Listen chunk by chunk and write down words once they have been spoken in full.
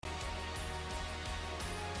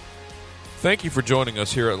Thank you for joining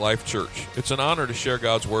us here at Life Church. It's an honor to share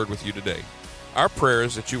God's Word with you today. Our prayer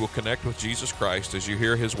is that you will connect with Jesus Christ as you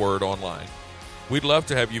hear His Word online. We'd love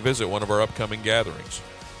to have you visit one of our upcoming gatherings.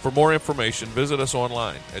 For more information, visit us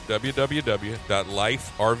online at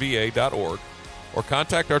www.liferva.org or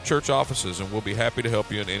contact our church offices and we'll be happy to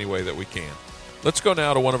help you in any way that we can. Let's go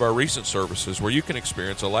now to one of our recent services where you can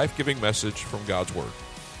experience a life-giving message from God's Word.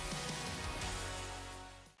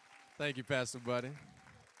 Thank you, Pastor Buddy.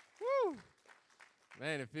 Woo!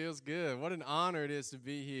 Man, it feels good. What an honor it is to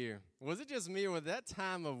be here. Was it just me or was that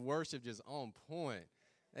time of worship just on point?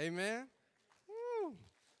 Amen? Woo!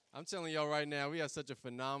 I'm telling y'all right now, we have such a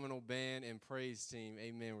phenomenal band and praise team.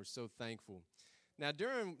 Amen. We're so thankful. Now,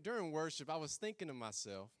 during worship, I was thinking to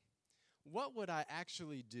myself, what would I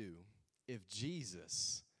actually do if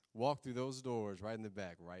Jesus walked through those doors right in the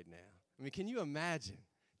back right now? I mean, can you imagine?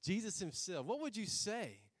 Jesus himself. What would you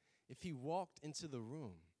say if he walked into the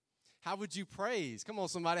room? How would you praise? Come on,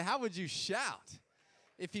 somebody. How would you shout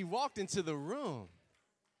if he walked into the room?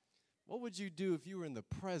 What would you do if you were in the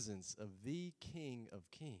presence of the King of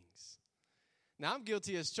Kings? Now, I'm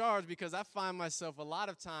guilty as charged because I find myself a lot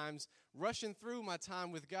of times rushing through my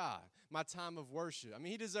time with God, my time of worship. I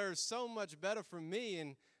mean, he deserves so much better from me,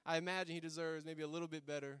 and I imagine he deserves maybe a little bit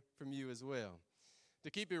better from you as well. To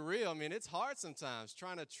keep it real, I mean, it's hard sometimes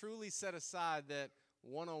trying to truly set aside that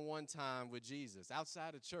one-on-one time with Jesus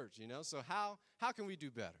outside of church, you know? So how can we do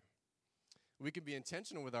better? We can be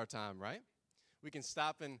intentional with our time, right? We can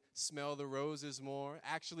stop and smell the roses more,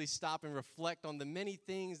 actually stop and reflect on the many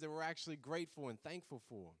things that we're actually grateful and thankful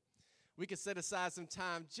for. We can set aside some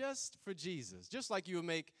time just for Jesus, just like you would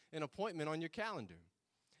make an appointment on your calendar.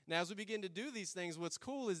 Now, as we begin to do these things, what's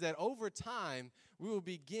cool is that over time, we will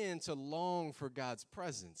begin to long for God's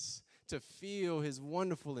presence, to feel his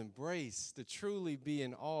wonderful embrace, to truly be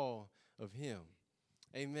in awe of him.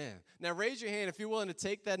 Amen. Now, raise your hand if you're willing to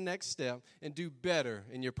take that next step and do better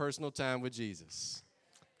in your personal time with Jesus.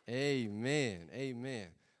 Amen. Amen.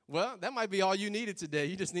 Well, that might be all you needed today.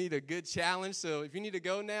 You just need a good challenge. So if you need to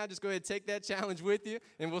go now, just go ahead and take that challenge with you,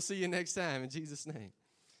 and we'll see you next time in Jesus' name.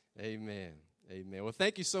 Amen. Amen. Well,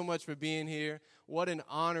 thank you so much for being here. What an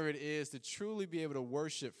honor it is to truly be able to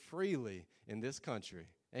worship freely in this country.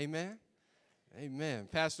 Amen. Amen.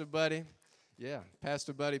 Pastor Buddy. Yeah,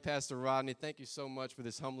 Pastor Buddy, Pastor Rodney, thank you so much for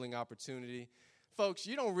this humbling opportunity. Folks,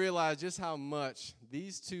 you don't realize just how much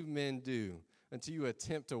these two men do until you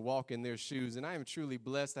attempt to walk in their shoes. And I am truly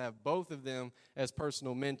blessed to have both of them as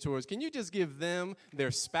personal mentors. Can you just give them,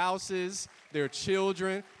 their spouses, their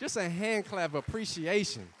children, just a hand clap of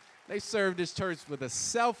appreciation? They served this church with a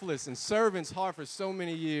selfless and servant's heart for so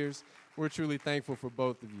many years. We're truly thankful for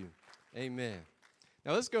both of you. Amen.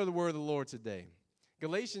 Now let's go to the word of the Lord today.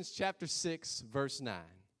 Galatians chapter 6, verse 9.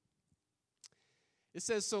 It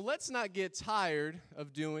says, so let's not get tired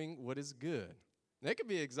of doing what is good. That can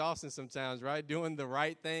be exhausting sometimes, right? Doing the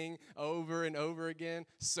right thing over and over again,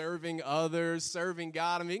 serving others, serving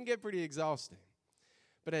God. I mean, it can get pretty exhausting.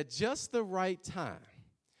 But at just the right time,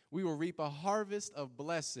 we will reap a harvest of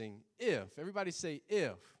blessing if, everybody say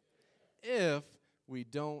if we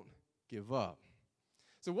don't give up.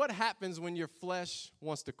 So what happens when your flesh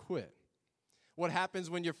wants to quit? What happens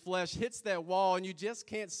when your flesh hits that wall and you just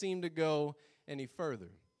can't seem to go any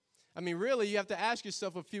further? I mean, really, you have to ask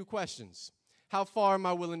yourself a few questions. How far am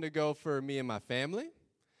I willing to go for me and my family?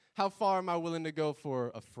 How far am I willing to go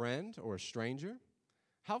for a friend or a stranger?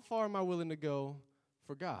 How far am I willing to go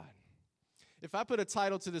for God? If I put a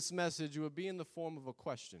title to this message, it would be in the form of a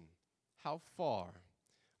question. How far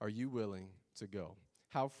are you willing to go?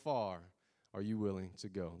 How far are you willing to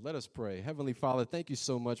go? Let us pray. Heavenly Father, thank you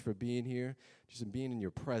so much for being here, just being in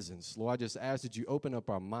your presence. Lord, I just ask that you open up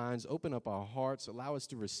our minds, open up our hearts, allow us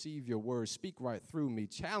to receive your word, speak right through me,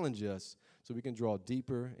 challenge us so we can draw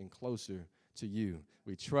deeper and closer to you.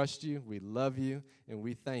 We trust you, we love you, and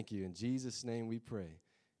we thank you. In Jesus' name we pray.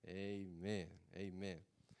 Amen. Amen.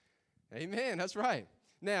 Amen. That's right.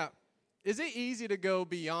 Now, is it easy to go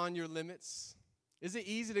beyond your limits? Is it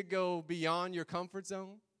easy to go beyond your comfort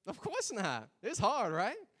zone? Of course not. It's hard,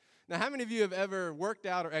 right? Now, how many of you have ever worked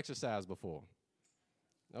out or exercised before?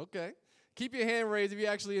 Okay. Keep your hand raised if you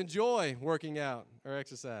actually enjoy working out or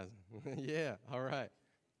exercising. Yeah, all right.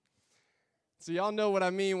 So y'all know what I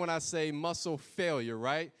mean when I say muscle failure,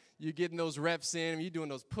 right? You're getting those reps in, you're doing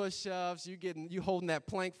those push-ups, you holding that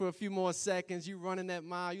plank for a few more seconds, you running that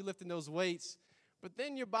mile, you lifting those weights. But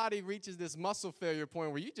then your body reaches this muscle failure point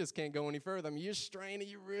where you just can't go any further. I mean, you're straining,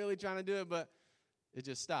 you're really trying to do it, but it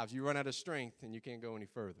just stops. You run out of strength, and you can't go any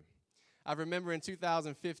further. I remember in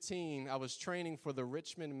 2015, I was training for the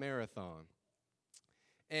Richmond Marathon.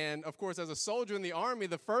 And, of course, as a soldier in the Army,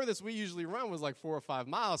 the furthest we usually run was like 4 or 5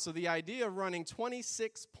 miles. So the idea of running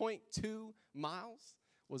 26.2 miles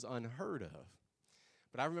was unheard of.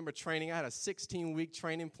 But I remember training. I had a 16-week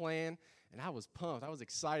training plan, and I was pumped. I was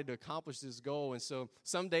excited to accomplish this goal. And so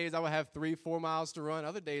some days I would have 3, 4 miles to run.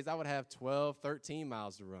 Other days I would have 12, 13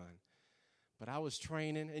 miles to run. But I was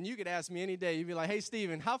training, and you could ask me any day. You'd be like, hey,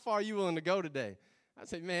 Stephen, how far are you willing to go today? I'd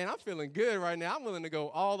say, man, I'm feeling good right now. I'm willing to go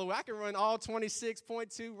all the way. I can run all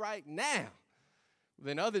 26.2 right now.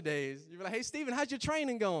 Then other days, you'd be like, hey, Stephen, how's your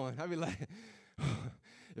training going? I'd be like,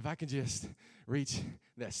 if I can just reach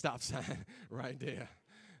that stop sign right there.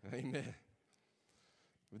 Amen.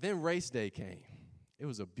 But then race day came. It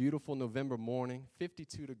was a beautiful November morning,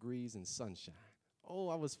 52 degrees and sunshine. Oh,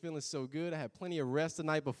 I was feeling so good. I had plenty of rest the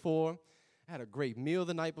night before. I had a great meal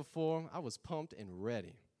the night before. I was pumped and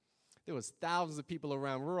ready. There was thousands of people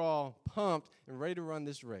around. We're all pumped and ready to run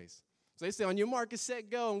this race. So they say, on your mark, get set,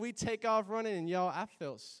 go, and we take off running. And, y'all, I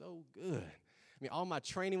felt so good. I mean, all my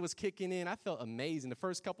training was kicking in. I felt amazing. The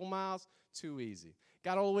first couple miles, too easy.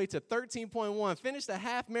 Got all the way to 13.1, finished a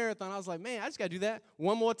half marathon. I was like, man, I just got to do that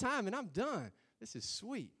one more time, and I'm done. This is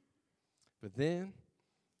sweet. But then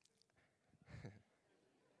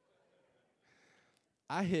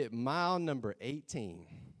I hit mile number 18.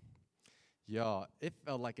 Y'all, it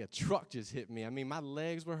felt like a truck just hit me. I mean, my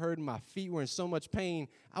legs were hurting. My feet were in so much pain.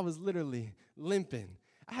 I was literally limping.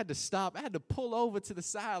 I had to stop. I had to pull over to the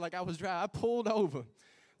side like I was driving. I pulled over,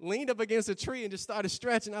 leaned up against a tree, and just started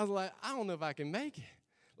stretching. I was like, I don't know if I can make it.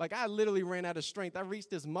 Like, I literally ran out of strength. I reached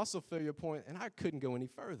this muscle failure point, and I couldn't go any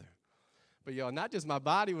further. But, y'all, not just my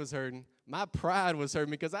body was hurting. My pride was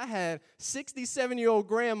hurting because I had 67-year-old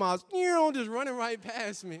grandmas, just running right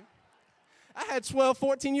past me. I had 12,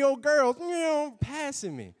 14-year-old girls,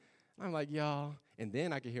 passing me. I'm like, y'all. And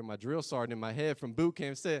then I could hear my drill sergeant in my head from boot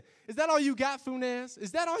camp say, is that all you got, Funes?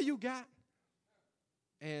 Is that all you got?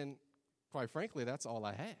 And quite frankly, that's all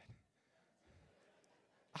I had.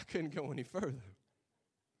 I couldn't go any further.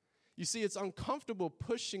 You see, it's uncomfortable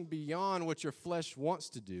pushing beyond what your flesh wants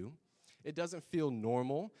to do. It doesn't feel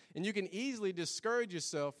normal, and you can easily discourage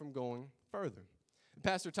yourself from going further.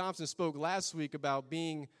 Pastor Thompson spoke last week about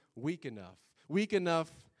being weak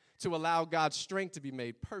enough to allow God's strength to be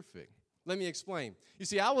made perfect. Let me explain. You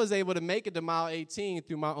see, I was able to make it to mile 18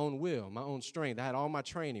 through my own will, my own strength. I had all my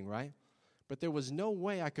training, right? But there was no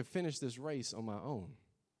way I could finish this race on my own.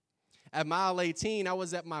 At mile 18, I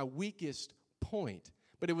was at my weakest point,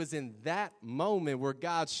 but it was in that moment where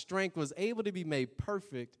God's strength was able to be made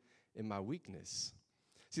perfect in my weakness.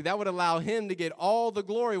 See, that would allow him to get all the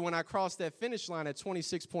glory when I crossed that finish line at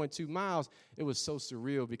 26.2 miles. It was so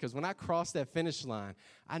surreal because when I crossed that finish line,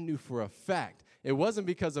 I knew for a fact it wasn't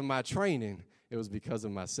because of my training. It was because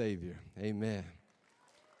of my Savior. Amen.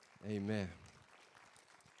 Amen.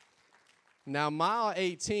 Now, mile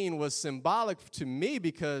 18 was symbolic to me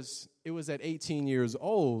because it was at 18 years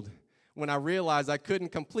old when I realized I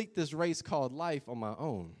couldn't complete this race called life on my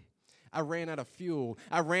own. I ran out of fuel.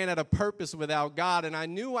 I ran out of purpose without God, and I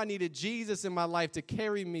knew I needed Jesus in my life to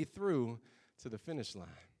carry me through to the finish line.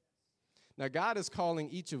 Now, God is calling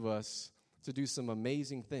each of us to do some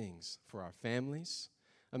amazing things for our families,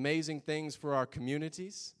 amazing things for our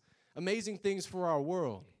communities, amazing things for our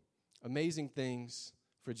world, amazing things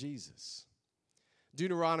for Jesus.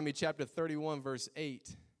 Deuteronomy chapter 31, verse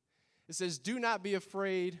 8, it says, "Do not be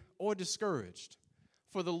afraid or discouraged,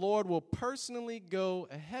 for the Lord will personally go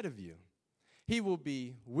ahead of you. He will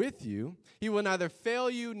be with you. He will neither fail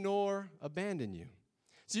you nor abandon you."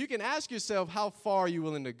 So you can ask yourself, how far are you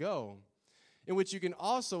willing to go? In which you can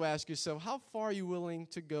also ask yourself, how far are you willing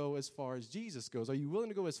to go as far as Jesus goes? Are you willing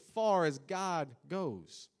to go as far as God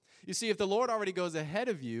goes? You see, if the Lord already goes ahead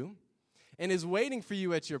of you and is waiting for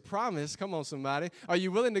you at your promise, come on, somebody, are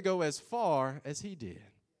you willing to go as far as he did?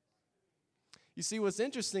 You see, what's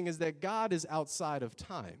interesting is that God is outside of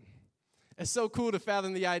time. It's so cool to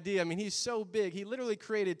fathom the idea. I mean, he's so big. He literally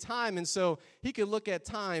created time, and so he could look at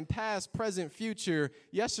time, past, present, future,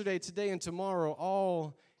 yesterday, today, and tomorrow,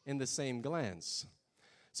 all in the same glance.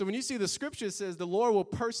 So when you see the scripture says the Lord will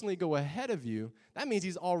personally go ahead of you, that means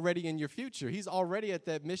he's already in your future. He's already at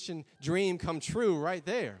that mission dream come true right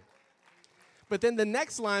there. But then the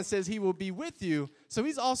next line says he will be with you, so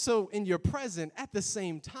he's also in your present at the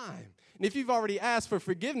same time. And if you've already asked for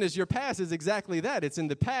forgiveness, your past is exactly that. It's in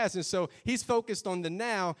the past. And so he's focused on the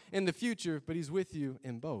now and the future, but he's with you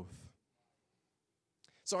in both.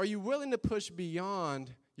 So are you willing to push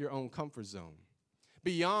beyond your own comfort zone,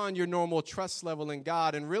 beyond your normal trust level in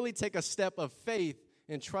God, and really take a step of faith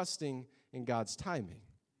in trusting in God's timing?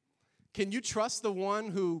 Can you trust the one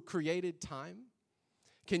who created time?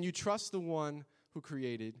 Can you trust the one who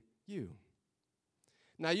created you.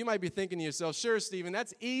 Now, you might be thinking to yourself, sure, Stephen,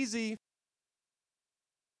 that's easy.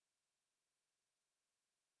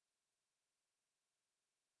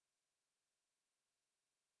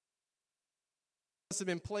 Must have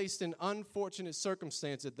been placed in unfortunate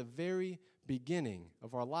circumstance at the very beginning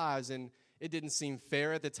of our lives, and it didn't seem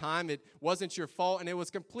fair at the time. It wasn't your fault, and it was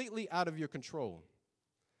completely out of your control.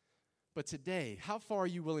 But today, how far are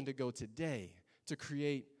you willing to go today to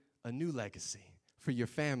create a new legacy for your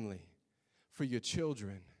family, for your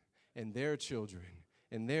children, and their children,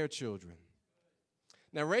 and their children?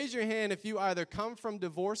 Now, raise your hand if you either come from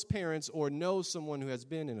divorced parents or know someone who has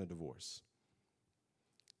been in a divorce.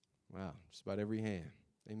 Wow, just about every hand.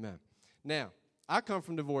 Amen. Now, I come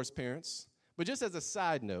from divorced parents, but just as a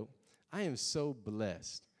side note, I am so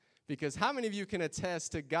blessed because how many of you can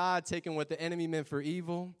attest to God taking what the enemy meant for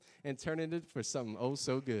evil and turning it for something oh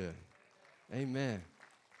so good? Amen.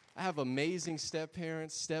 I have amazing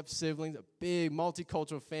step-parents, step-siblings, a big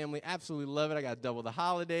multicultural family. Absolutely love it. I got double the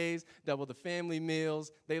holidays, double the family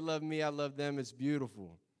meals. They love me. I love them. It's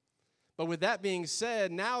beautiful. But with that being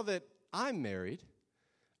said, now that I'm married,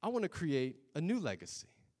 I want to create a new legacy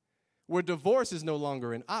where divorce is no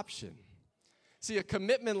longer an option. See, a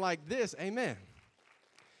commitment like this, amen.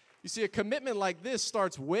 You see, a commitment like this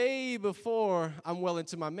starts way before I'm well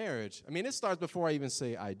into my marriage. I mean, it starts before I even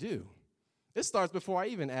say I do. It starts before I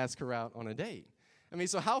even ask her out on a date. I mean,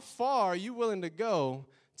 so how far are you willing to go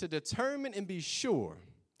to determine and be sure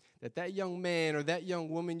that that young man or that young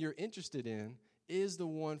woman you're interested in is the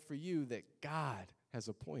one for you that God has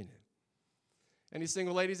appointed? Any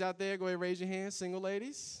single ladies out there? Go ahead and raise your hand. Single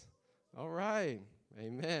ladies? All right.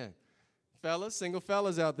 Amen. Fellas, single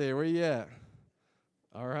fellas out there, where you at?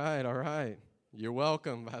 All right, all right. You're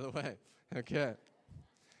welcome, by the way. Okay.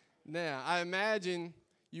 Now, I imagine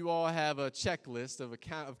you all have a checklist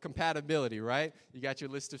of compatibility, right? You got your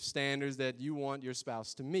list of standards that you want your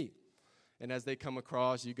spouse to meet. And as they come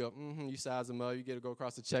across, you go, you size them up. You get to go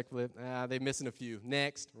across the checklist. They're missing a few.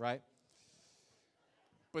 Next, right?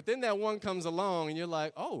 But then that one comes along, and you're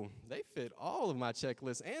like, oh, they fit all of my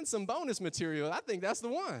checklists and some bonus material. I think that's the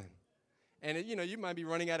one. And, you might be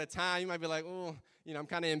running out of time. You might be like, oh, I'm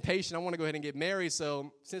kind of impatient. I want to go ahead and get married.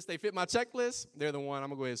 So since they fit my checklist, they're the one. I'm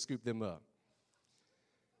going to go ahead and scoop them up.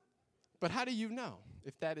 But how do you know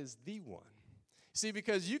if that is the one? See,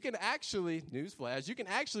 because you can actually, newsflash, you can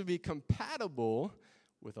actually be compatible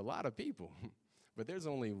with a lot of people. But there's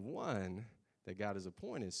only one that God has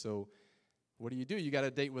appointed. So what do? You got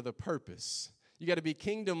to date with a purpose. You got to be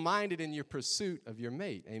kingdom-minded in your pursuit of your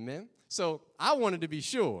mate. Amen? So I wanted to be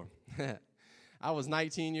sure. I was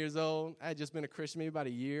 19 years old. I had just been a Christian maybe about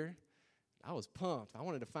a year. I was pumped. I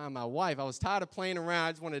wanted to find my wife. I was tired of playing around.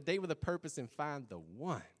 I just wanted to date with a purpose and find the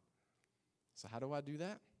one. So how do I do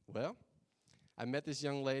that? Well, I met this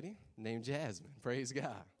young lady named Jasmine. Praise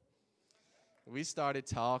God. We started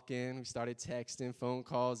talking. We started texting, phone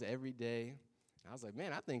calls every day. I was like,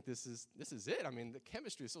 man, I think this is it. I mean, the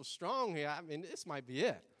chemistry is so strong here. I mean, this might be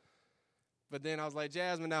it. But then I was like,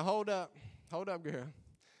 Jasmine, now hold up, girl.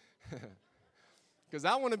 Because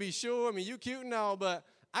I want to be sure. I mean, you cute and all, but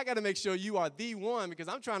I got to make sure you are the one because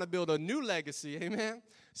I'm trying to build a new legacy, amen?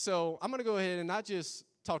 So I'm going to go ahead and not just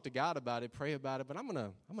talk to God about it, pray about it, but I'm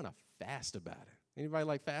gonna fast about it. Anybody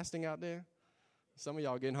like fasting out there? Some of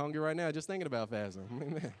y'all getting hungry right now just thinking about fasting,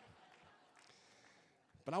 amen?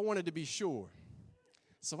 But I wanted to be sure.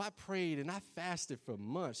 So I prayed and I fasted for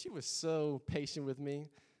months. She was so patient with me,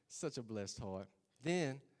 such a blessed heart.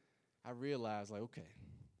 Then I realized, like, okay,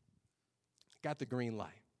 got the green light.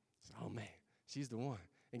 So, oh, man, she's the one.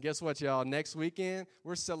 And guess what, y'all? Next weekend,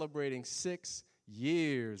 we're celebrating 6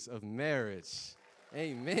 years of marriage.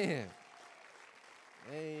 Amen.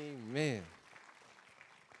 Amen.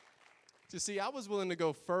 You see, I was willing to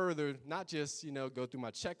go further, not just, go through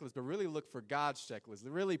my checklist, but really look for God's checklist, to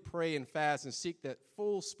really pray and fast and seek that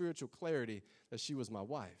full spiritual clarity that she was my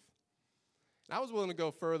wife. And I was willing to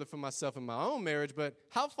go further for myself in my own marriage, but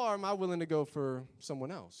how far am I willing to go for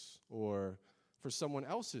someone else or for someone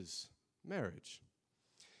else's marriage?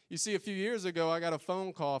 You see, a few years ago, I got a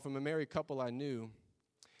phone call from a married couple I knew,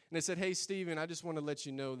 and they said, hey, Stephen, I just want to let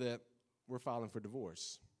you know that we're filing for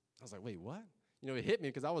divorce. I was like, wait, what? It hit me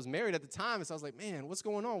because I was married at the time, and so I was like, man, what's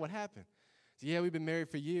going on? What happened? So, yeah, we've been married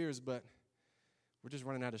for years, but we're just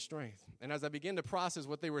running out of strength. And as I began to process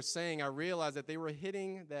what they were saying, I realized that they were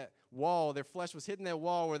hitting that wall. Their flesh was hitting that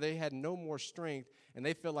wall where they had no more strength, and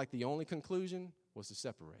they felt like the only conclusion was to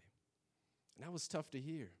separate. And that was tough to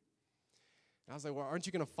hear. And I was like, well, aren't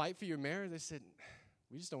you going to fight for your marriage? They said,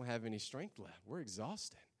 we just don't have any strength left. We're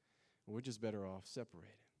exhausted. We're just better off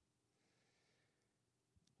separated.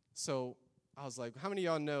 So I was like, how many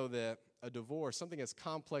of y'all know that a divorce, something as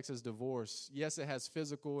complex as divorce, yes, it has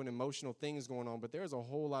physical and emotional things going on, but there's a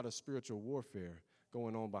whole lot of spiritual warfare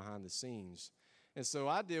going on behind the scenes. And so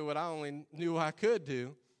I did what I only knew I could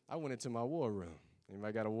do. I went into my war room.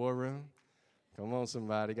 Anybody got a war room? Come on,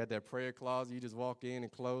 somebody. Got that prayer closet. You just walk in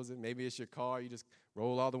and close it. Maybe it's your car. You just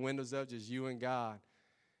roll all the windows up, just you and God.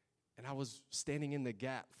 And I was standing in the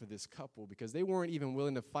gap for this couple because they weren't even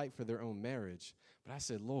willing to fight for their own marriage. But I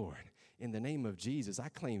said, Lord, in the name of Jesus, I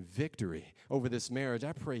claim victory over this marriage.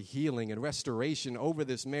 I pray healing and restoration over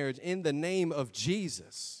this marriage in the name of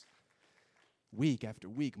Jesus. Week after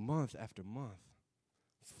week, month after month.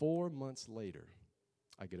 4 months later,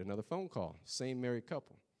 I get another phone call, same married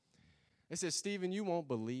couple. They said, Stephen, you won't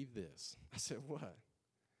believe this. I said, what?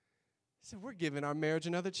 He said, we're giving our marriage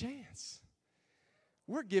another chance.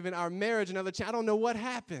 We're giving our marriage another chance. I don't know what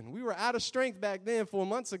happened. We were out of strength back then 4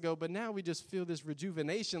 months ago, but now we just feel this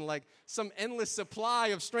rejuvenation, like some endless supply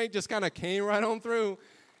of strength just kind of came right on through,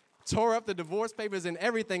 tore up the divorce papers and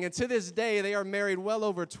everything. And to this day, they are married well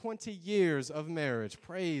over 20 years of marriage.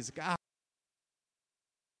 Praise God.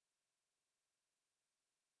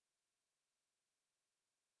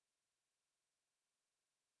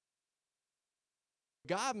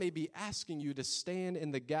 God may be asking you to stand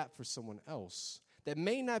in the gap for someone else that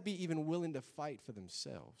may not be even willing to fight for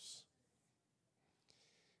themselves.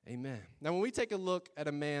 Amen. Now, when we take a look at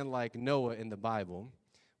a man like Noah in the Bible,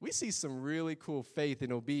 we see some really cool faith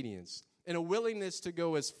and obedience and a willingness to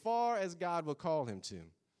go as far as God will call him to.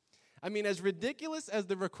 I mean, as ridiculous as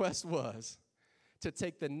the request was, to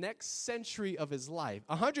take the next century of his life,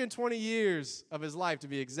 120 years of his life to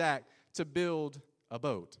be exact, to build a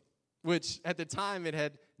boat, which at the time it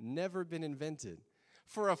had never been invented.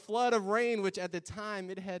 For a flood of rain, which at the time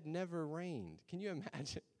it had never rained. Can you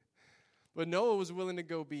imagine? But Noah was willing to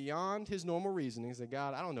go beyond his normal reasoning. He said,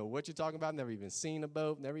 God, I don't know what you're talking about. Never even seen a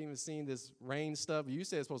boat. Never even seen this rain stuff. You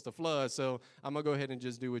said it's supposed to flood, so I'm going to go ahead and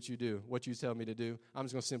just do what you do, what you tell me to do. I'm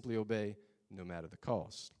just going to simply obey no matter the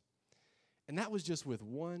cost. And that was just with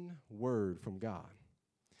one word from God.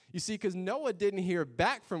 You see, because Noah didn't hear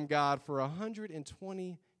back from God for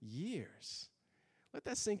 120 years. Let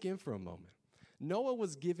that sink in for a moment. Noah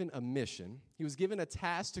was given a mission. He was given a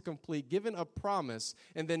task to complete, given a promise,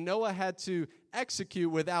 and then Noah had to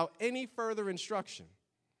execute without any further instruction.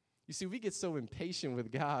 You see, we get so impatient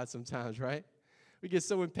with God sometimes, right? We get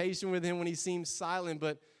so impatient with him when he seems silent,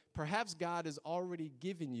 but perhaps God has already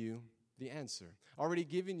given you the answer, already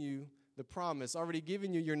given you the promise, already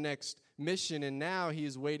given you your next mission, and now he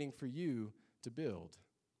is waiting for you to build.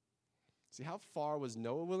 See, how far was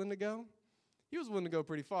Noah willing to go? He was willing to go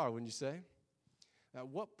pretty far, wouldn't you say? At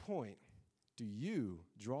what point do you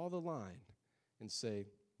draw the line and say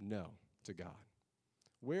no to God?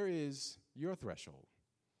 Where is your threshold?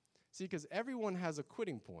 See, because everyone has a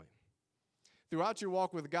quitting point. Throughout your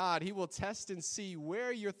walk with God, he will test and see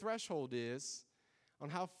where your threshold is on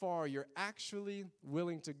how far you're actually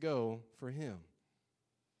willing to go for him.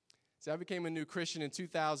 See, I became a new Christian in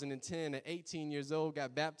 2010 at 18 years old,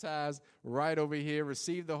 got baptized right over here,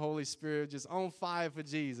 received the Holy Spirit, just on fire for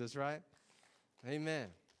Jesus, right? Amen.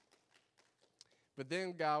 But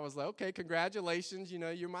then God was like, okay, congratulations. You know,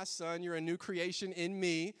 you're my son. You're a new creation in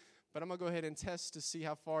me. But I'm going to go ahead and test to see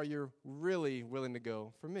how far you're really willing to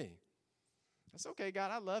go for me. I said, okay, God,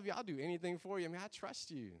 I love you. I'll do anything for you. I mean, I trust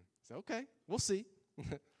you. I said, okay, we'll see.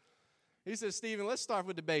 He said, Stephen, let's start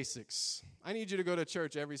with the basics. I need you to go to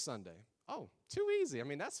church every Sunday. Oh, too easy. I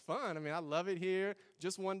mean, that's fun. I mean, I love it here.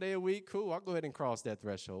 Just one day a week. Cool. I'll go ahead and cross that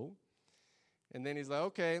threshold. And then he's like,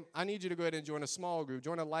 okay, I need you to go ahead and join a small group,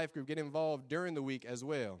 join a life group, get involved during the week as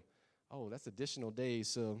well. Oh, that's additional days,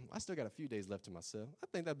 so I still got a few days left to myself. I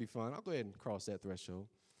think that'd be fun. I'll go ahead and cross that threshold.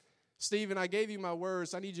 Stephen, I gave you my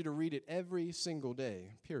words. So I need you to read it every single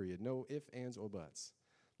day, period. No ifs, ands, or buts.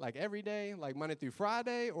 Like every day, like Monday through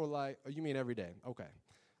Friday, or you mean every day? Okay.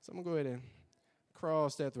 So I'm going to go ahead and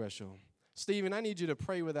cross that threshold. Stephen, I need you to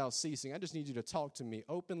pray without ceasing. I just need you to talk to me,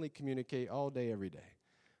 openly communicate all day, every day.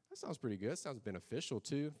 That sounds pretty good. Sounds beneficial,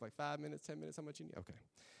 too. Like 5 minutes, 10 minutes, how much you need? Okay.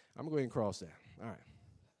 I'm going to go ahead and cross that. All right.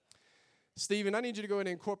 Stephen, I need you to go ahead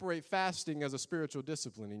and incorporate fasting as a spiritual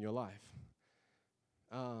discipline in your life.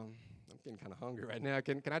 I'm getting kind of hungry right now.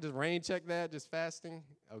 Can I just rain check that, just fasting?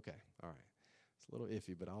 Okay. All right. It's a little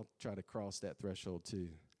iffy, but I'll try to cross that threshold, too.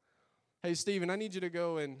 Hey, Stephen, I need you to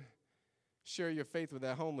go and share your faith with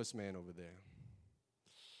that homeless man over there.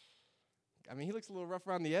 I mean, he looks a little rough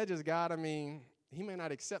around the edges, God. I mean, he may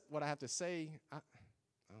not accept what I have to say. I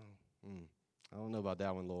don't know about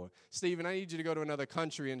that one, Lord. Stephen, I need you to go to another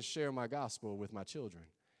country and share my gospel with my children.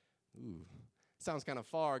 Ooh, Sounds kind of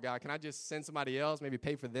far, God. Can I just send somebody else, maybe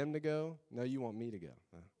pay for them to go? No, you want me to go.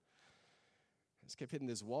 I just kept hitting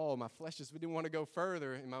this wall. My flesh just didn't want to go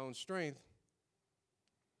further in my own strength.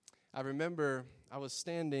 I remember I was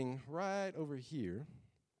standing right over here.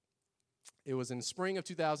 It was in spring of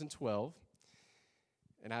 2012,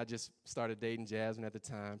 and I just started dating Jasmine at the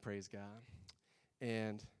time, praise God.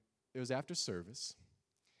 And it was after service,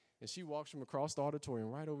 and she walks from across the auditorium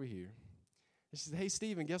right over here. And she said, hey,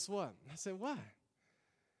 Stephen, guess what? I said, what?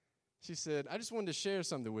 She said, I just wanted to share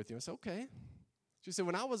something with you. I said, okay. She said,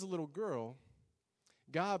 when I was a little girl,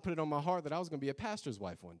 God put it on my heart that I was going to be a pastor's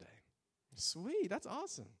wife one day. Sweet, that's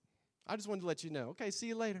awesome. I just wanted to let you know. Okay, see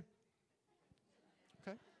you later.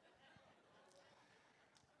 Okay.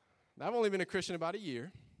 Now, I've only been a Christian about a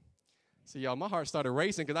year. So, y'all, my heart started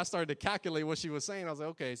racing because I started to calculate what she was saying. I was like,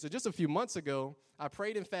 okay, so just a few months ago, I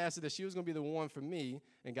prayed and fasted that she was going to be the one for me,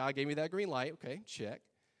 and God gave me that green light. Okay, check.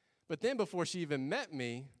 But then before she even met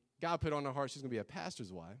me, God put on her heart she's going to be a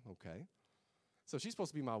pastor's wife. Okay. So she's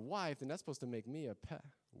supposed to be my wife, and that's supposed to make me a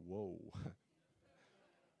Whoa.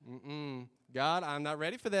 God, I'm not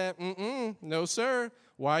ready for that. No, sir.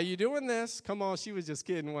 Why are you doing this? Come on, she was just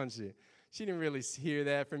kidding, wasn't she? She didn't really hear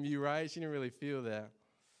that from you, right? She didn't really feel that.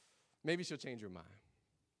 Maybe she'll change her mind.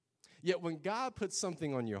 Yet when God puts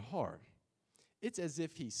something on your heart, it's as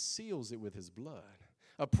if he seals it with his blood,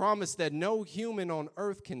 a promise that no human on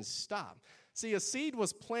earth can stop. See, a seed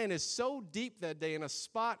was planted so deep that day in a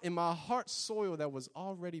spot in my heart soil that was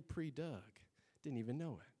already pre-dug. Didn't even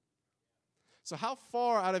know it. So how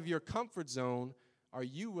far out of your comfort zone are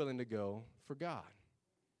you willing to go for God?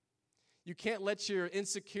 You can't let your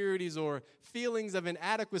insecurities or feelings of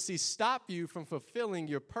inadequacy stop you from fulfilling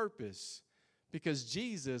your purpose because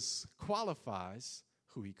Jesus qualifies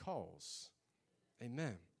who he calls.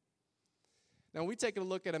 Amen. Now, when we take a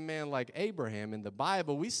look at a man like Abraham in the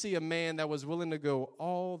Bible, we see a man that was willing to go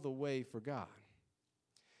all the way for God.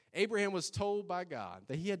 Abraham was told by God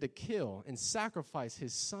that he had to kill and sacrifice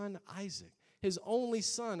his son Isaac, his only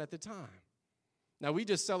son at the time. Now, we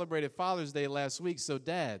just celebrated Father's Day last week, so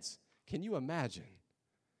dads, can you imagine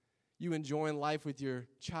you enjoying life with your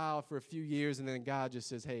child for a few years and then God just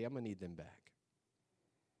says, hey, I'm going to need them back?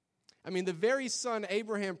 I mean, the very son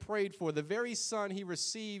Abraham prayed for, the very son he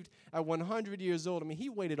received at 100 years old, I mean, he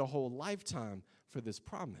waited a whole lifetime for this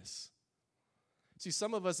promise. See,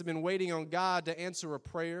 some of us have been waiting on God to answer a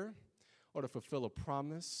prayer or to fulfill a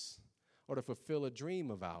promise or to fulfill a dream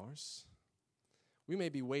of ours. We may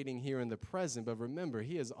be waiting here in the present, but remember,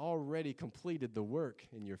 he has already completed the work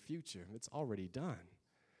in your future. It's already done.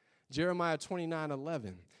 Jeremiah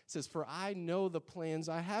 29:11 says, for I know the plans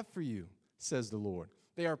I have for you, says the Lord.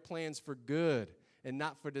 They are plans for good and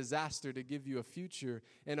not for disaster, to give you a future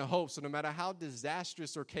and a hope. So no matter how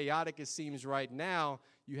disastrous or chaotic it seems right now,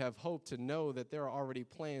 you have hope to know that there are already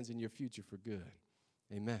plans in your future for good.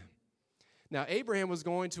 Amen. Now, Abraham was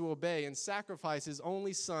going to obey and sacrifice his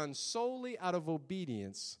only son solely out of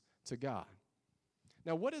obedience to God.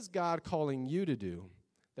 Now, what is God calling you to do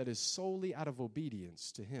that is solely out of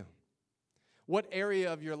obedience to him? What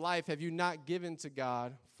area of your life have you not given to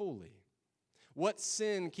God fully? What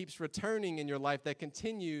sin keeps returning in your life that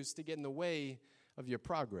continues to get in the way of your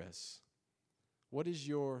progress? What is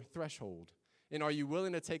your threshold? And are you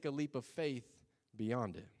willing to take a leap of faith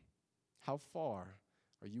beyond it? How far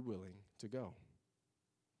are you willing to go?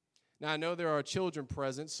 Now, I know there are children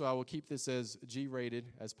present, so I will keep this as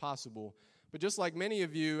G-rated as possible. But just like many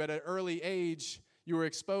of you, at an early age, you were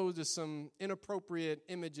exposed to some inappropriate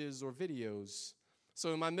images or videos.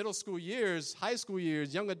 So in my middle school years, high school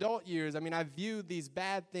years, young adult years, I viewed these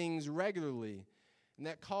bad things regularly. And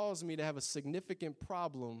that caused me to have a significant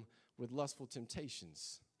problem with lustful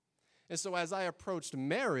temptations. And so as I approached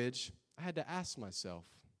marriage, I had to ask myself,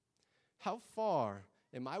 how far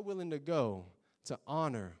am I willing to go to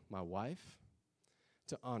honor my wife,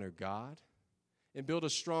 to honor God, and build a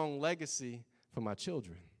strong legacy for my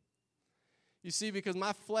children? You see, because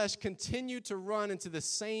my flesh continued to run into the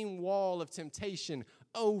same wall of temptation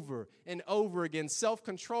over and over again.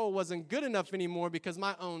 Self-control wasn't good enough anymore because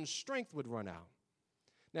my own strength would run out.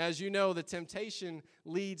 Now, as you know, the temptation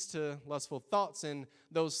leads to lustful thoughts, and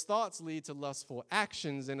those thoughts lead to lustful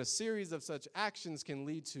actions, and a series of such actions can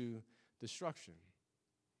lead to destruction.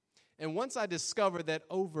 And once I discovered that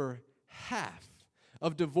over half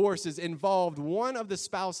of divorces involved one of the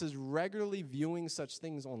spouses regularly viewing such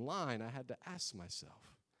things online, I had to ask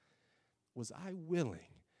myself, was I willing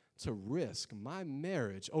to risk my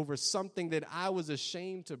marriage over something that I was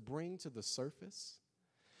ashamed to bring to the surface?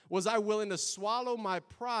 Was I willing to swallow my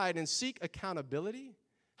pride and seek accountability?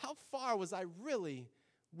 How far was I really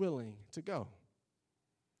willing to go?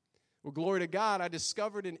 Well, glory to God, I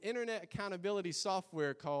discovered an internet accountability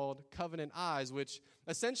software called Covenant Eyes, which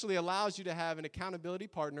essentially allows you to have an accountability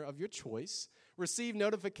partner of your choice, receive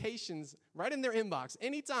notifications right in their inbox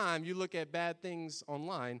anytime you look at bad things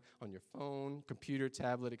online on your phone, computer,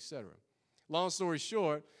 tablet, etc. Long story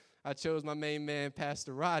short, I chose my main man,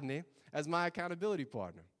 Pastor Rodney, as my accountability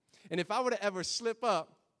partner. And if I were to ever slip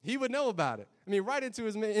up, he would know about it. I mean, right into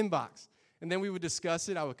his inbox. And then we would discuss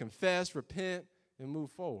it. I would confess, repent, and move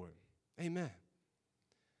forward. Amen.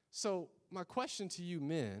 So my question to you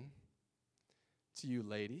men, to you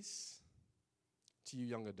ladies, to you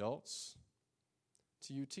young adults,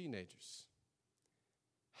 to you teenagers,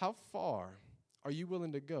 how far are you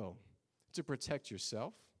willing to go to protect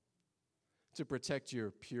yourself, to protect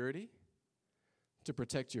your purity, to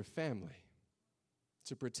protect your family,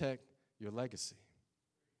 to protect your legacy?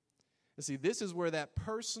 And see, this is where that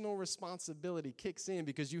personal responsibility kicks in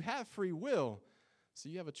because you have free will, so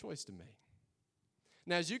you have a choice to make.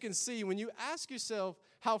 Now, as you can see, when you ask yourself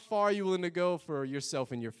how far are you willing to go for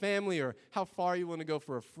yourself and your family, or how far are you willing to go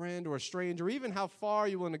for a friend or a stranger, or even how far are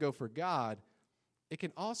you willing to go for God, it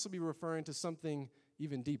can also be referring to something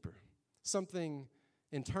even deeper, something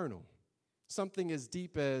internal, something as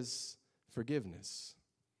deep as forgiveness.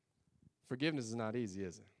 Forgiveness is not easy,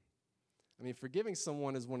 is it? I mean, forgiving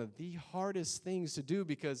someone is one of the hardest things to do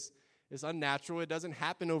because it's unnatural. It doesn't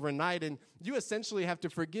happen overnight, and you essentially have to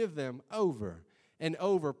forgive them over and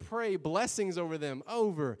over. Pray blessings over them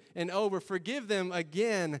over and over. Forgive them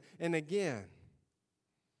again and again.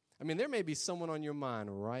 I mean, there may be someone on your mind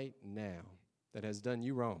right now that has done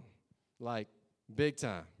you wrong, like big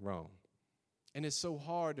time wrong, and it's so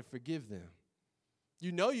hard to forgive them.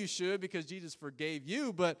 You know you should because Jesus forgave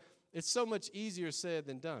you, but it's so much easier said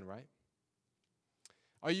than done, right?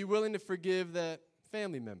 Are you willing to forgive that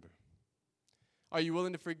family member? Are you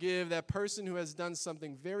willing to forgive that person who has done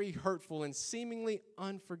something very hurtful and seemingly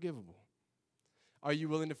unforgivable? Are you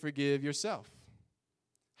willing to forgive yourself?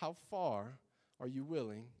 How far are you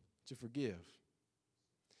willing to forgive?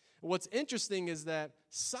 What's interesting is that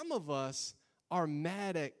some of us are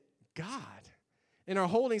mad at God and are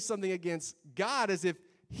holding something against God as if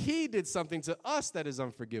He did something to us that is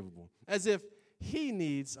unforgivable, as if He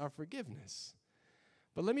needs our forgiveness.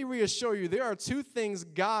 But let me reassure you, there are two things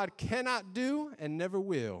God cannot do and never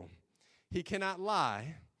will. He cannot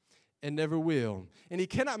lie and never will. And He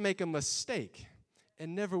cannot make a mistake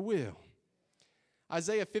and never will.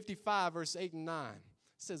 Isaiah 55, verse 8 and 9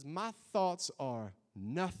 says, "My thoughts are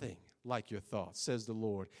nothing like your thoughts, says the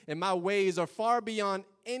Lord, and my ways are far beyond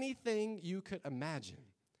anything you could imagine.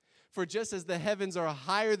 For just as the heavens are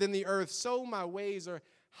higher than the earth, so my ways are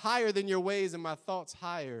higher than your ways and my thoughts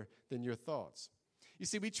higher than your thoughts." You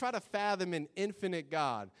see, we try to fathom an infinite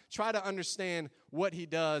God, try to understand what He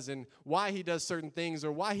does and why He does certain things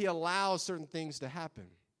or why He allows certain things to happen.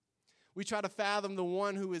 We try to fathom the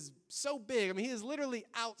one who is so big. I mean, He is literally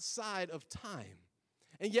outside of time.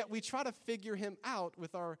 And yet we try to figure Him out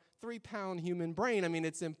with our 3-pound human brain. I mean,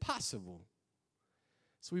 it's impossible.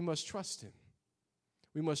 So we must trust Him.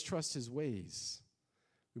 We must trust His ways.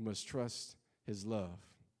 We must trust His love.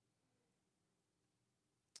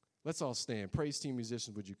 Let's all stand. Praise team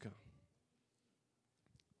musicians, would you come?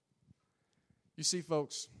 You see,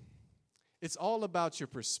 folks, it's all about your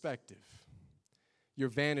perspective, your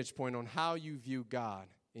vantage point on how you view God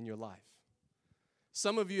in your life.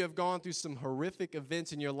 Some of you have gone through some horrific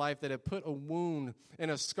events in your life that have put a wound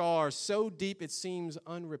and a scar so deep it seems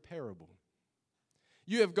unrepairable.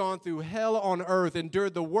 You have gone through hell on earth,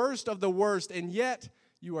 endured the worst of the worst, and yet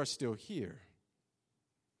you are still here.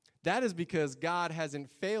 That is because God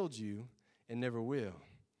hasn't failed you and never will.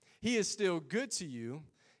 He is still good to you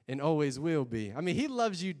and always will be. I mean, He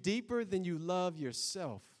loves you deeper than you love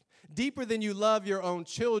yourself, deeper than you love your own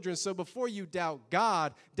children. So before you doubt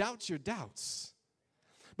God, doubt your doubts.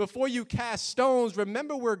 Before you cast stones,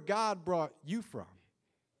 remember where God brought you from.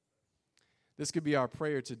 This could be our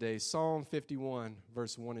prayer today. Psalm 51,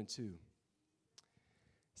 verse 1 and 2. It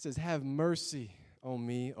says, "Have mercy on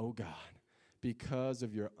me, O God, because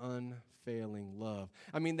of your unfailing love."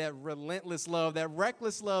 I mean, that relentless love, that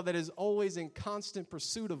reckless love that is always in constant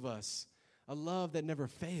pursuit of us, a love that never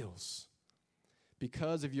fails.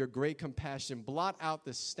 "Because of your great compassion, blot out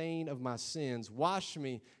the stain of my sins. Wash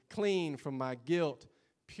me clean from my guilt.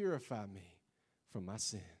 Purify me from my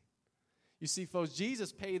sin." You see, folks,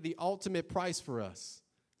 Jesus paid the ultimate price for us,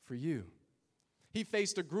 for you. He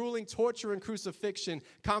faced a grueling torture and crucifixion,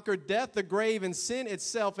 conquered death, the grave, and sin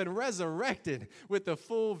itself, and resurrected with the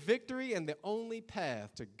full victory and the only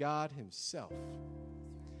path to God Himself.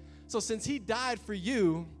 So since He died for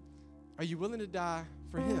you, are you willing to die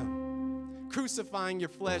for Him? crucifying your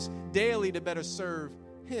flesh daily to better serve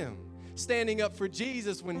him, standing up for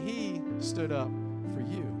Jesus when he stood up for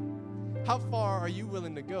you. How far are you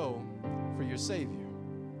willing to go for your Savior?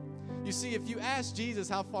 You see, if you ask Jesus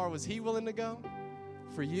how far was he willing to go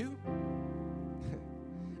for you,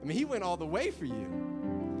 I mean, he went all the way for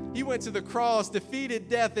you. He went to the cross, defeated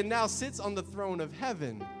death, and now sits on the throne of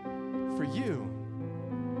heaven for you.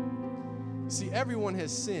 See, everyone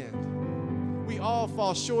has sinned. We all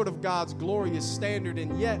fall short of God's glorious standard,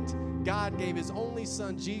 and yet God gave his only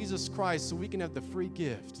son, Jesus Christ, so we can have the free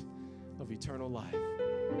gift of eternal life.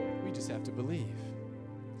 We just have to believe.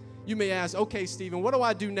 You may ask, okay, Stephen, what do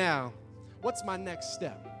I do now? What's my next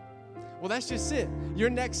step? Well, that's just it. Your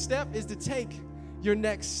next step is to take your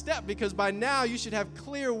next step, because by now you should have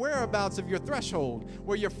clear whereabouts of your threshold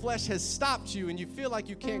where your flesh has stopped you and you feel like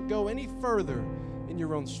you can't go any further in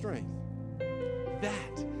your own strength.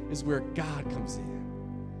 That is where God comes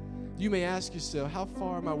in. You may ask yourself, how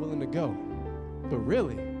far am I willing to go? But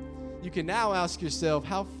really, you can now ask yourself,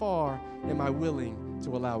 how far am I willing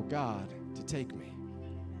to allow God to take me?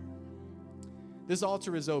 This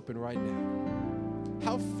altar is open right now.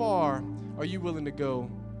 How far are you willing to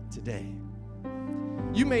go today?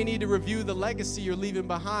 You may need to review the legacy you're leaving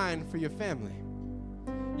behind for your family.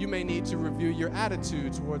 You may need to review your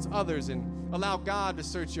attitude towards others and allow God to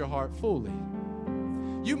search your heart fully.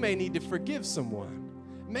 You may need to forgive someone.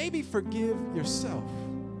 Maybe forgive yourself.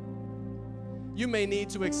 You may need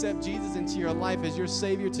to accept Jesus into your life as your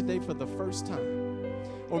Savior today for the first time.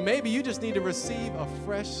 Or maybe you just need to receive a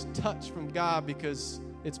fresh touch from God because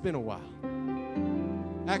it's been a while.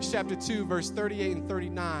 Acts chapter 2, verse 38 and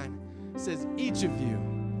 39 says, each of you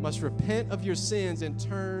must repent of your sins and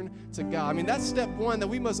turn to God. I mean, that's step one that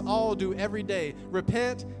we must all do every day.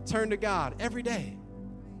 Repent, turn to God every day.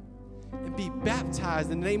 And be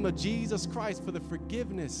baptized in the name of Jesus Christ for the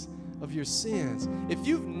forgiveness of your sins. If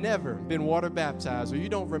you've never been water baptized, or you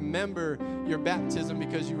don't remember your baptism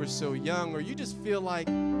because you were so young, or you just feel like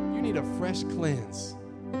you need a fresh cleanse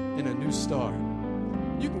and a new start,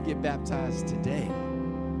 you can get baptized today,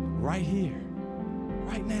 right here,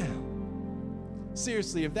 right now.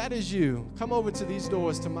 Seriously, if that is you, come over to these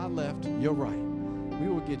doors to my left, your right. We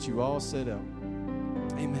will get you all set up.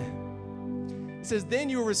 Amen. It says, then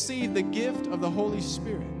you will receive the gift of the Holy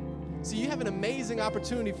Spirit. See, you have an amazing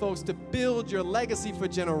opportunity, folks, to build your legacy for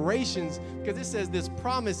generations, because it says this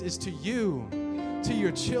promise is to you, to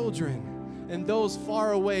your children, and those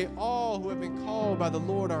far away, all who have been called by the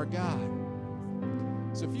Lord our God.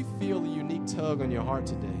 So if you feel a unique tug on your heart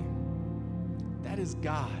today, that is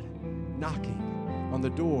God knocking on the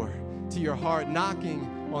door to your heart,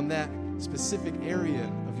 knocking on that specific area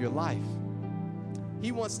of your life.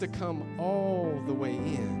 He wants to come all the way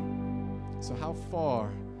in. So how far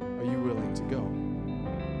are you willing to go?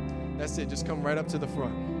 That's it. Just come right up to the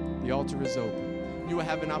front. The altar is open. You will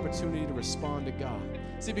have an opportunity to respond to God.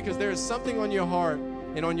 See, because there is something on your heart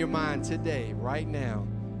and on your mind today, right now,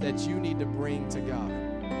 that you need to bring to God.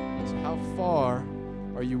 So how far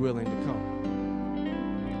are you willing to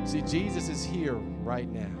come? See, Jesus is here right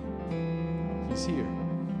now. He's here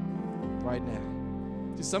right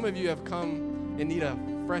now. See, some of you have come and need a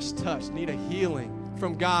fresh touch, need a healing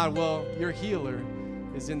from God. Well, your healer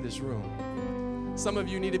is in this room. Some of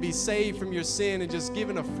you need to be saved from your sin and just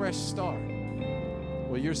given a fresh start.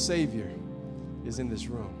 Well, your Savior is in this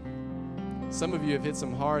room. Some of you have hit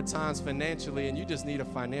some hard times financially and you just need a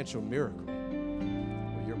financial miracle.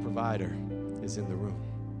 Well, your provider is in the room.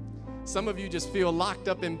 Some of you just feel locked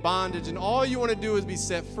up in bondage and all you want to do is be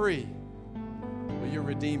set free. Well, your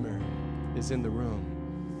Redeemer is in the room.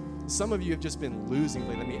 Some of you have just been losing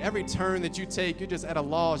lately. I mean, every turn that you take, you're just at a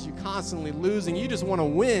loss. You're constantly losing. You just want to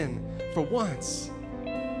win for once.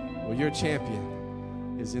 Well, your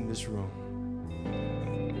champion is in this room.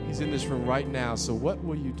 He's in this room right now. So what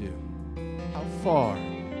will you do? How far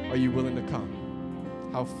are you willing to come?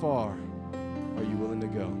 How far are you willing to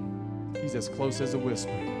go? He's as close as a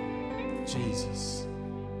whisper. Jesus,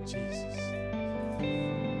 Jesus.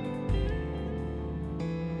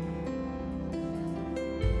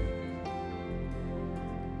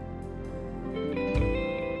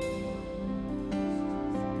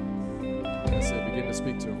 Begin to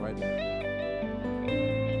speak to him right now.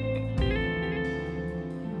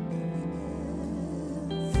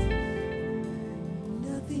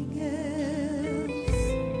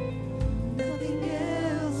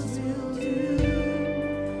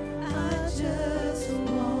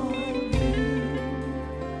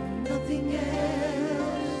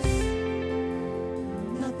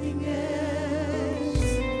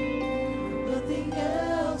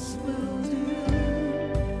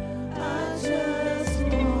 Just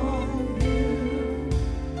want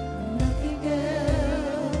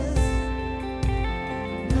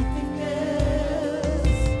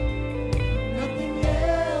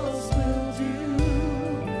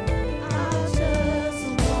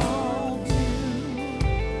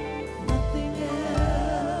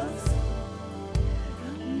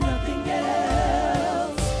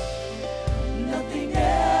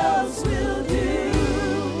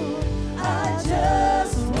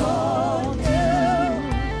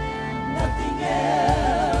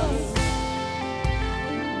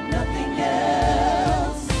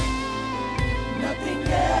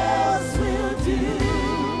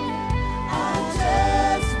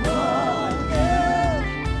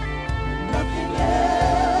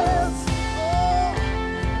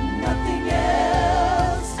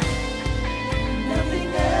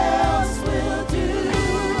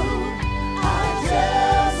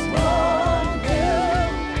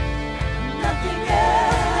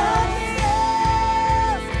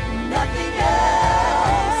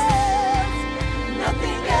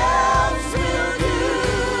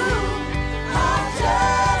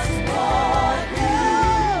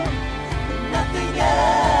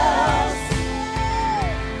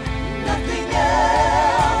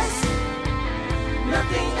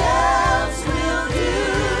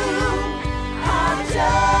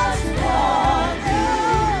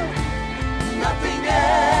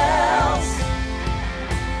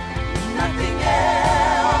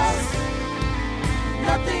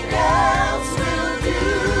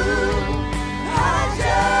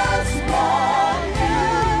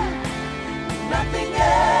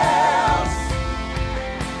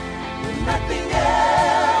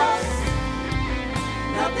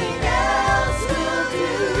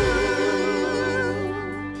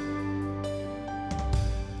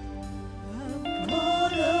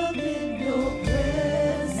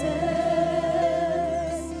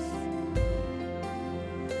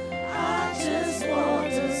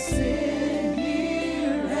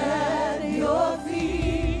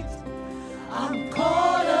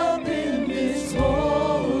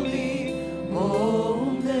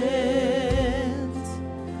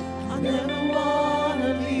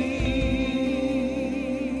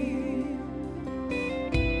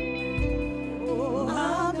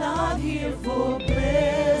here for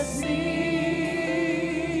blessing.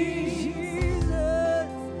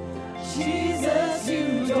 Jesus,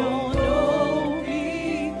 you don't owe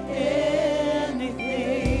me anything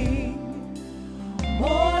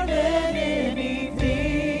more than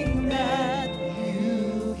anything that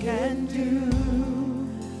you can do.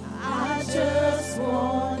 I just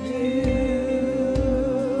want you.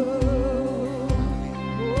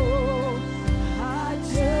 Oh, I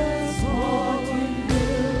just want you.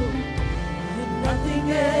 And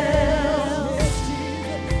nothing else.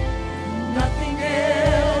 Nothing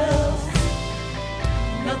else.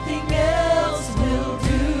 Nothing else will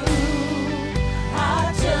do.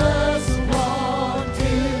 I just want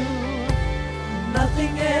you.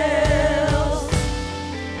 Nothing else.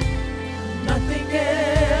 Nothing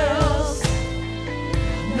else.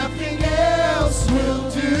 Nothing else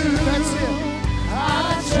will do. That's it.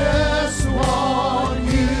 I just want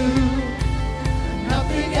you.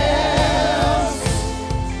 Nothing else.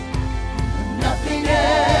 Nothing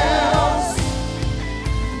else.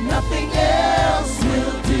 Nothing else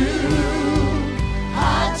will do.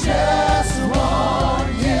 I just want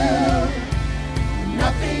you.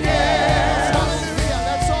 Nothing else. Hallelujah.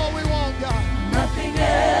 That's all we want, God. Nothing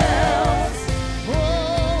else.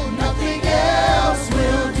 Oh, nothing else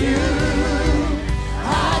will do.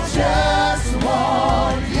 I just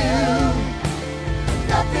want you.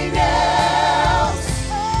 Nothing else.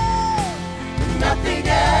 Nothing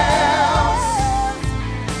else.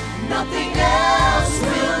 Nothing else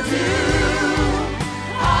will do.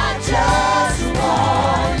 I just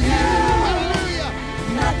want you. Hallelujah.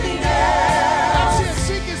 Nothing else. That's it.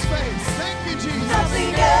 Seek His face. Thank you, Jesus.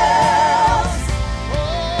 Nothing else.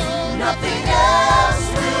 Oh, nothing else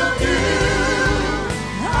will do.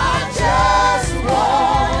 I just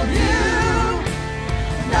want you.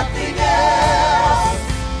 Nothing else.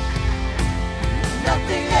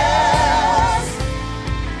 Nothing else.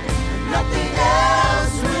 Nothing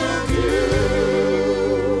else will do.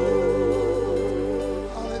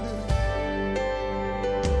 Hallelujah.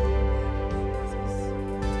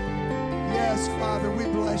 Yes, Father, we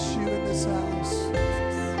bless you in this house.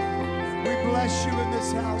 We bless you in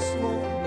this house, Lord.